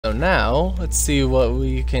So now, let's see what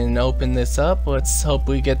we can open this up. Let's hope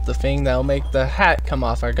we get the thing that'll make the hat come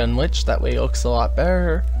off our Gunwitch. That way it looks a lot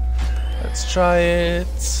better. Let's try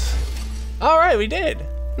it. Alright, we did!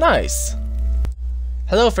 Nice!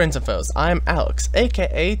 Hello friends and foes, I'm Alex,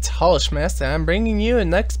 aka Talishmast, and I'm bringing you the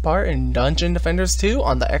next part in Dungeon Defenders 2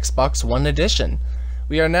 on the Xbox One Edition.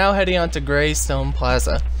 We are now heading on to Greystone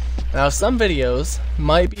Plaza. Now some videos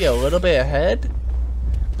might be a little bit ahead,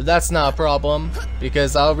 but that's not a problem,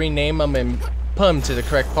 because I'll rename them and put them to the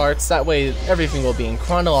correct parts. That way everything will be in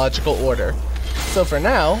chronological order. So for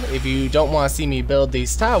now, if you don't want to see me build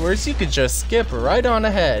these towers, you could just skip right on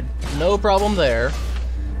ahead. No problem there.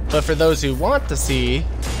 But for those who want to see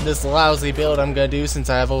this lousy build I'm going to do since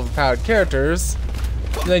I have overpowered characters,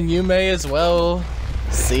 then you may as well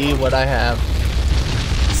see what I have.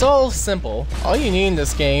 It's all simple. All you need in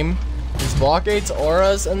this game is blockades,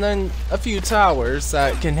 auras, and then a few towers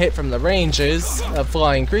that can hit from the ranges of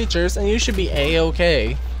flying creatures, and you should be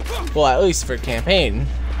a-okay. Well, at least for campaign.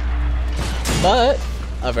 But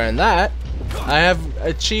other than that, I have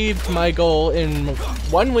achieved my goal in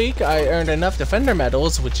 1 week. I earned enough defender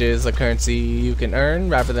medals, which is a currency you can earn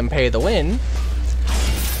rather than pay to win.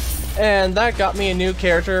 And that got me a new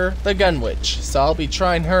character, the Gunwitch. So I'll be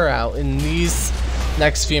trying her out in these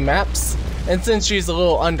next few maps. And since she's a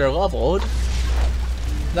little underleveled,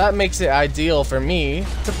 that makes it ideal for me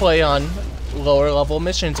to play on lower level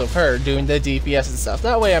missions with her, doing the DPS and stuff.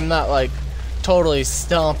 That way I'm not like totally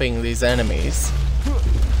stomping these enemies.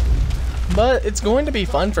 But it's going to be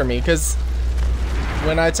fun for me, because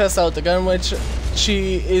when I test out the Gunwitch,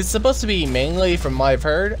 she is supposed to be mainly, from what I've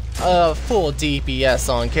heard, a full DPS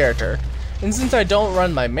on character. And since I don't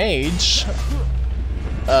run my mage,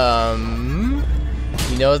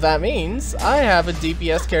 you know what that means. I have a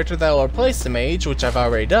DPS character that will replace the mage, which I've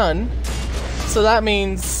already done. So that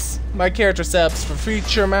means my character setups for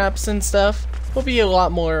future maps and stuff will be a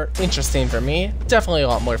lot more interesting for me. Definitely a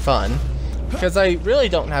lot more fun, because I really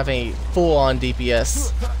don't have any full-on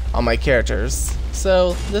DPS on my characters.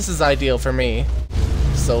 So this is ideal for me.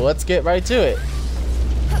 So let's get right to it.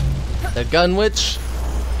 The Gunwitch,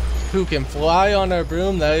 who can fly on her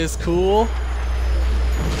broom, that is cool.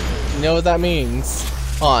 You know what that means.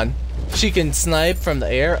 On. She can snipe from the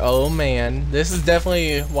air. Oh man, this is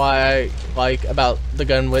definitely why I like about the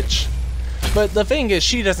Gunwitch. But the thing is,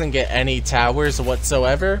 she doesn't get any towers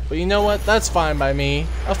whatsoever. But you know what? That's fine by me.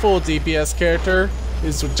 A full DPS character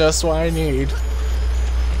is just what I need.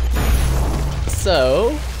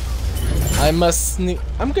 So I'm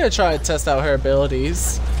gonna try to test out her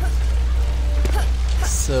abilities.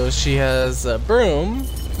 So she has a broom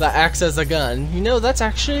that acts as a gun. You know, that's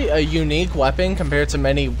actually a unique weapon compared to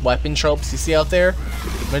many weapon tropes you see out there.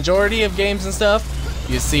 Majority of games and stuff,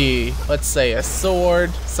 you see, let's say, a sword,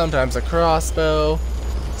 sometimes a crossbow,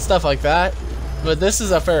 stuff like that. But this is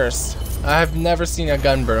a first. I have never seen a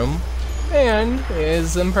gun broom, and it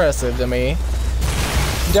is impressive to me.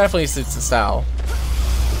 Definitely suits the style.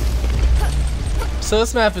 So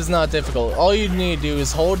this map is not difficult. All you need to do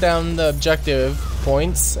is hold down the objective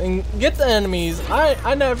points and get the enemies.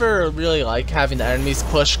 I never really like having the enemies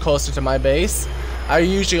push closer to my base. I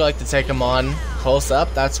usually like to take them on close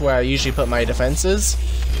up. That's where I usually put my defenses.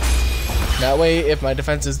 That way, if my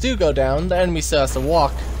defenses do go down, the enemy still has to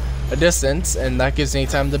walk a distance, and that gives me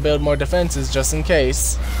time to build more defenses just in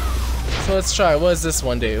case. So let's try. What does this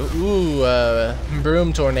one do? Ooh,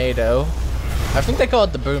 broom tornado. I think they call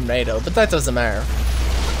it the broom tornado, but that doesn't matter.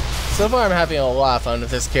 So far I'm having a lot of fun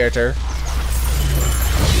with this character.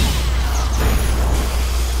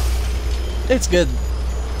 It's good.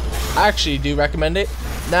 I actually do recommend it.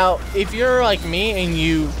 Now, if you're like me and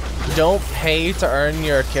you don't pay to earn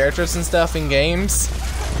your characters and stuff in games,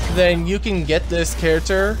 then you can get this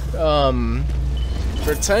character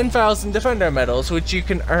for 10,000 defender medals, which you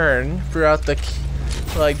can earn throughout the,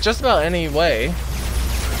 like, just about any way.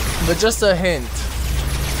 But just a hint,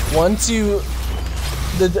 once you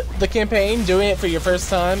the campaign, doing it for your first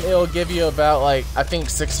time, it'll give you about, like, I think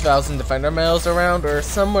 6,000 defender medals around, or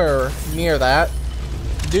somewhere near that.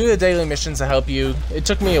 Do the daily missions to help you. It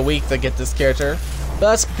took me a week to get this character, but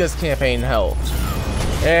that's because campaign helped.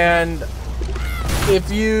 And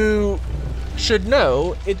if you should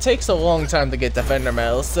know, it takes a long time to get defender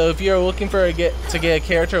medals. So if you're looking to get a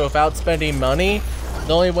character without spending money,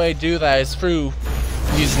 the only way to do that is through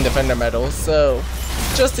using defender medals. So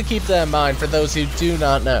just to keep that in mind for those who do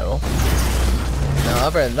not know. Now,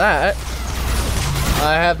 other than that,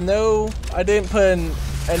 I didn't put in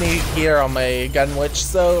any gear on my Gunwitch,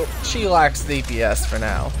 so she lacks DPS for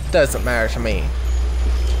now. Doesn't matter to me.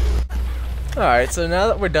 Alright, so now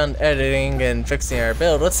that we're done editing and fixing our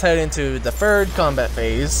build, let's head into the third combat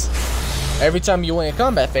phase. Every time you win a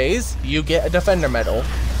combat phase, you get a defender medal.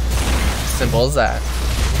 Simple as that.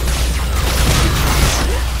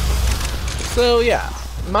 So yeah,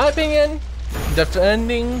 in my opinion,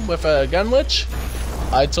 defending with a Gunwitch,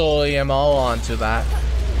 I totally am all on to that.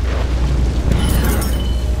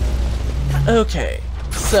 Okay,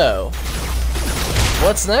 so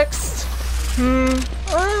what's next? I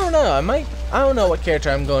don't know. I don't know what character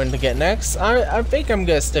I'm going to get next. I think I'm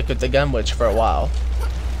gonna stick with the Gunwitch for a while.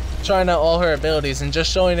 Trying out all her abilities and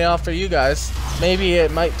just showing it off for you guys. Maybe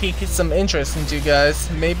it might pique some interest into you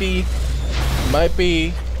guys. Maybe it might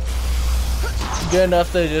be good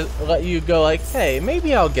enough to just let you go like, hey,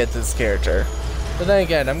 maybe I'll get this character. But then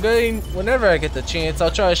again, whenever I get the chance,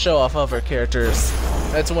 I'll try to show off other characters.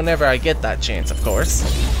 That's whenever I get that chance, of course.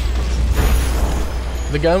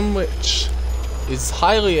 The Gunwitch is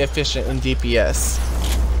highly efficient in DPS.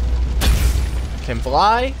 Can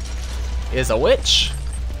fly, is a witch,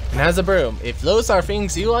 and has a broom. If those are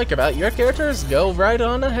things you like about your characters, go right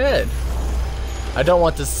on ahead. I don't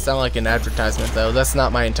want this to sound like an advertisement though, that's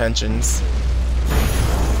not my intentions.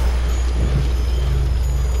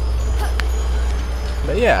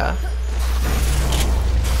 But yeah,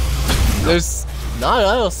 there's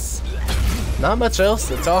not much else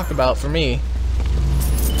to talk about for me.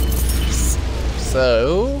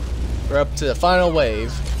 So, we're up to the final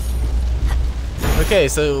wave. Okay,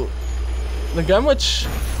 so the Gunwitch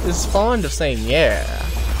is fond of saying yeah.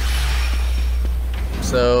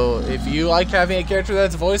 So, if you like having a character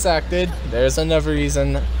that's voice acted, there's another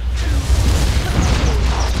reason.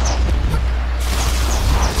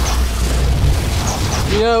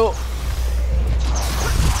 You know,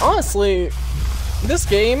 honestly, this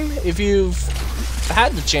game, if you've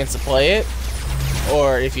had the chance to play it,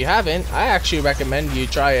 or if you haven't, I actually recommend you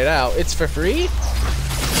try it out. It's for free.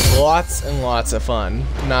 Lots and lots of fun,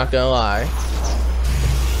 not gonna lie.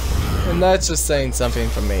 And that's just saying something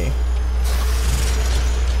for me.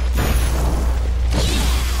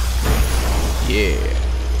 Yeah.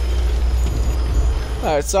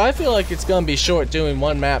 Alright, so I feel like it's gonna be short doing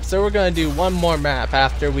one map, so we're gonna do one more map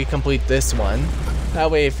after we complete this one. That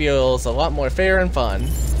way it feels a lot more fair and fun.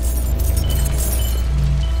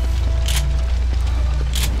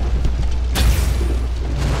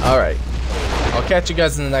 Alright, I'll catch you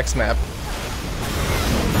guys in the next map.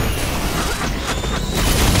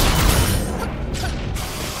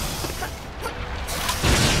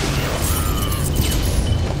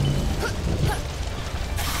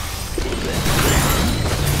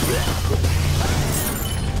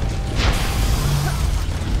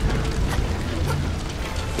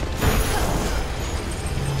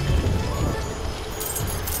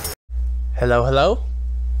 Hello, hello?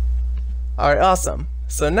 Alright, awesome.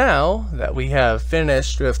 So now that we have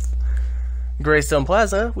finished with Greystone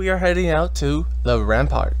Plaza, we are heading out to the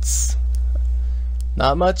Ramparts.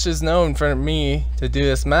 Not much is known for me to do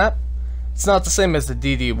this map. It's not the same as the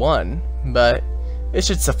DD1, but it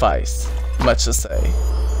should suffice, much to say.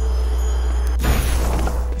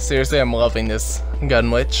 Seriously, I'm loving this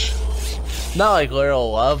Gunwitch. Not like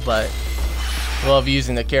literal love, but love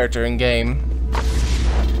using the character in game.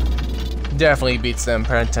 Definitely beats the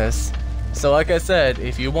Apprentice. So like I said,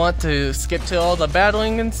 if you want to skip to all the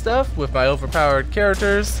battling and stuff with my overpowered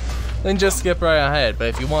characters, then just skip right ahead. But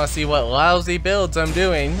if you want to see what lousy builds I'm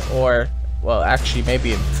doing, or, well, actually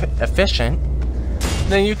maybe efficient,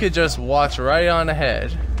 then you could just watch right on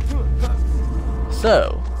ahead.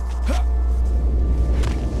 So,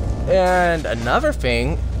 and another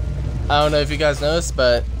thing, I don't know if you guys noticed,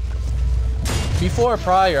 but before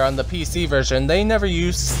prior on the PC version, they never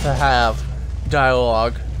used to have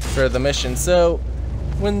dialogue for the mission. So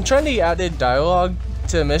when Trendy added dialogue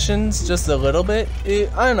to missions just a little bit,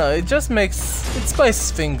 I don't know, it just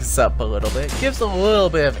spices things up a little bit, gives a little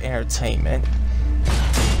bit of entertainment.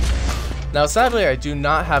 Now sadly I do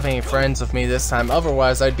not have any friends with me this time,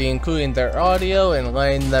 otherwise I'd be including their audio and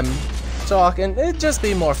letting them talk and it'd just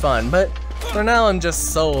be more fun, but for now I'm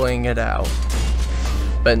just soloing it out.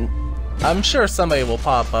 But I'm sure somebody will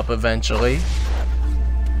pop up eventually.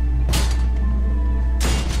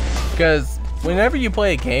 Because whenever you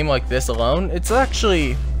play a game like this alone, it's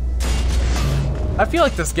actually... I feel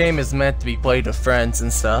like this game is meant to be played with friends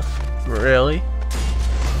and stuff. Really?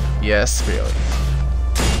 Yes, really.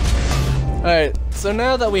 Alright, so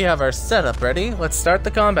now that we have our setup ready, let's start the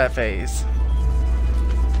combat phase.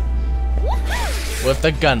 With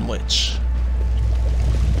the Gunwitch.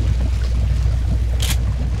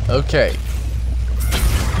 Okay.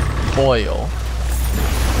 Boil.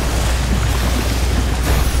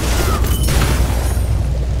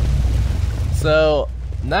 So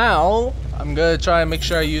now I'm gonna try and make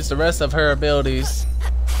sure I use the rest of her abilities.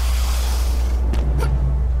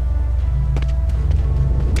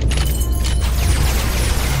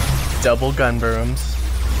 Double gun brooms.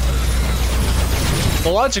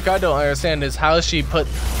 The logic I don't understand is how she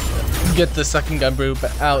get the second gun broom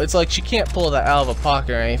out. It's like she can't pull that out of a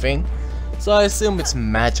pocket or anything. So I assume it's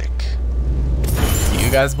magic. Do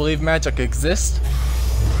you guys believe magic exists?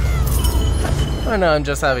 I know I'm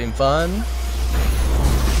just having fun.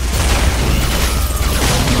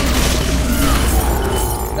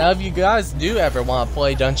 Now if you guys do ever want to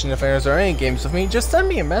play Dungeon Affairs or any games with me, just send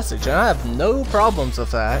me a message and I have no problems with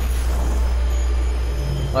that.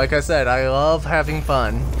 Like I said, I love having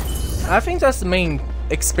fun. I think that's the main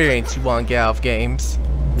experience you want to get out of games.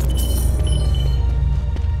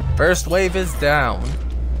 First wave is down.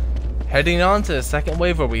 Heading on to the second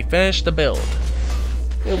wave where we finish the build.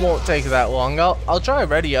 It won't take that long. I'll try to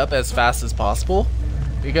ready up as fast as possible.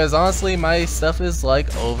 Because honestly, my stuff is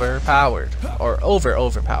like overpowered. Or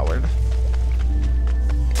overpowered.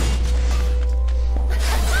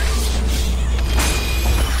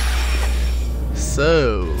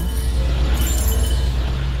 So,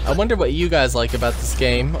 I wonder what you guys like about this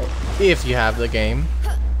game, if you have the game.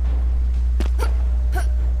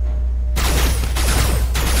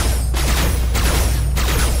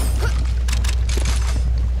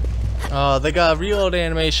 Oh, they got a reload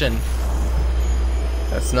animation.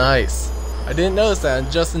 That's nice. I didn't notice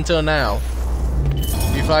that just until now.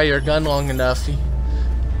 If you fire your gun long enough,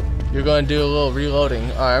 you're going to do a little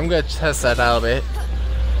reloading. Alright, I'm going to test that out a bit.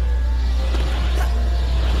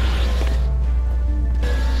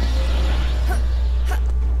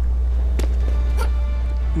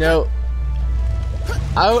 No,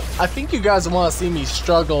 I think you guys want to see me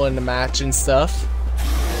struggle in the match and stuff.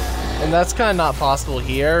 And that's kind of not possible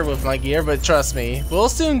here with my gear, but trust me, we'll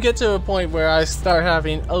soon get to a point where I start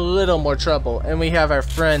having a little more trouble and we have our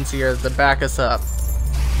friends here to back us up.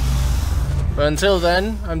 But until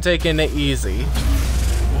then, I'm taking it easy.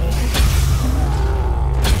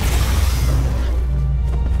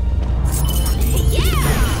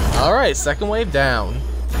 Alright, second wave down.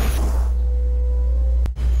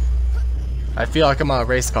 I feel like I'm on a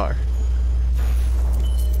race car.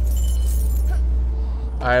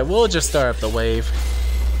 Alright, we'll just start up the wave.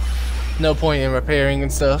 No point in repairing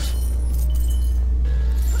and stuff.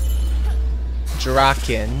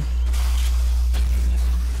 Draken.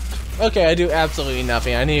 Okay, I do absolutely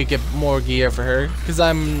nothing. I need to get more gear for her, because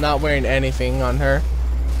I'm not wearing anything on her.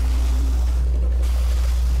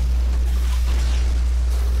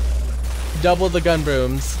 Double the gun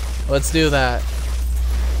brooms. Let's do that.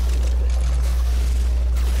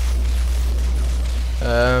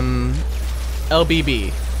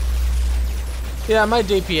 LBB. Yeah, my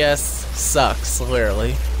DPS sucks,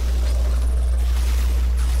 literally.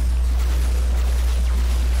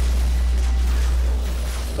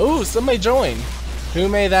 Ooh, somebody joined. Who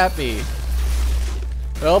may that be?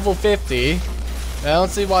 Level 50. I don't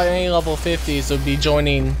see why any level 50s would be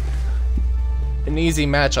joining an easy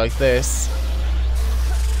match like this.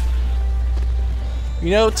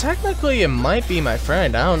 You know, technically it might be my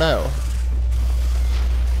friend, I don't know.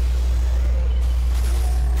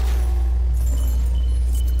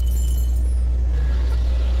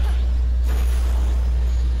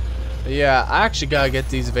 Yeah, I actually gotta get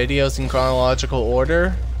these videos in chronological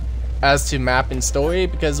order as to map and story,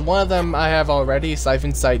 because one of them I have already,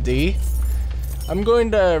 Siphon Site D. I'm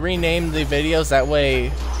going to rename the videos, that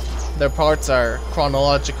way their parts are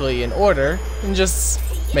chronologically in order, and just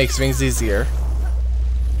makes things easier.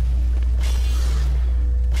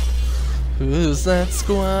 Who's that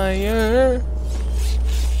squire?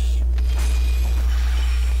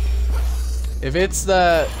 If it's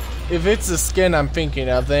the skin I'm thinking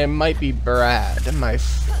of, then it might be Brad, my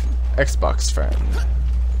Xbox friend.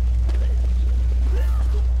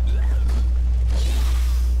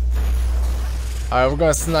 Alright, we're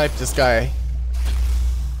gonna snipe this guy.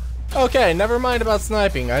 Okay, never mind about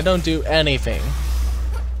sniping. I don't do anything.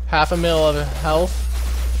 Half a mil of health.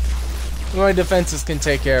 My defenses can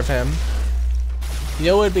take care of him. You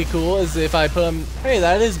know what would be cool is if I put him... Hey,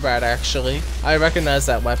 that is Brad, actually. I recognize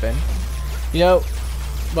that weapon. You know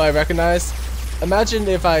what I recognize? Imagine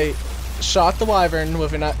if I shot the wyvern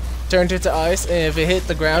with an... turned it to ice, and if it hit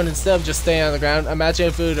the ground, instead of just staying on the ground, imagine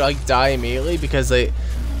if it would like die immediately because it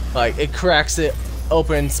cracks it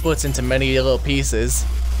open and splits into many little pieces.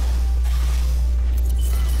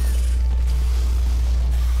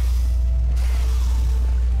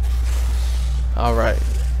 Alright.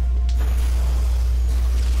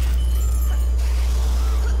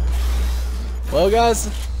 Well guys,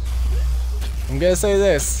 I'm gonna say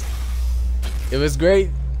this. it was great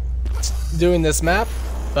doing this map,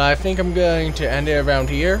 but I think I'm going to end it around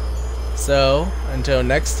here. So until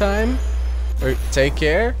next time, take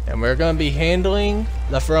care, and we're going to be handling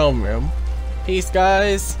the throne room. Peace,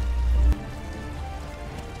 guys.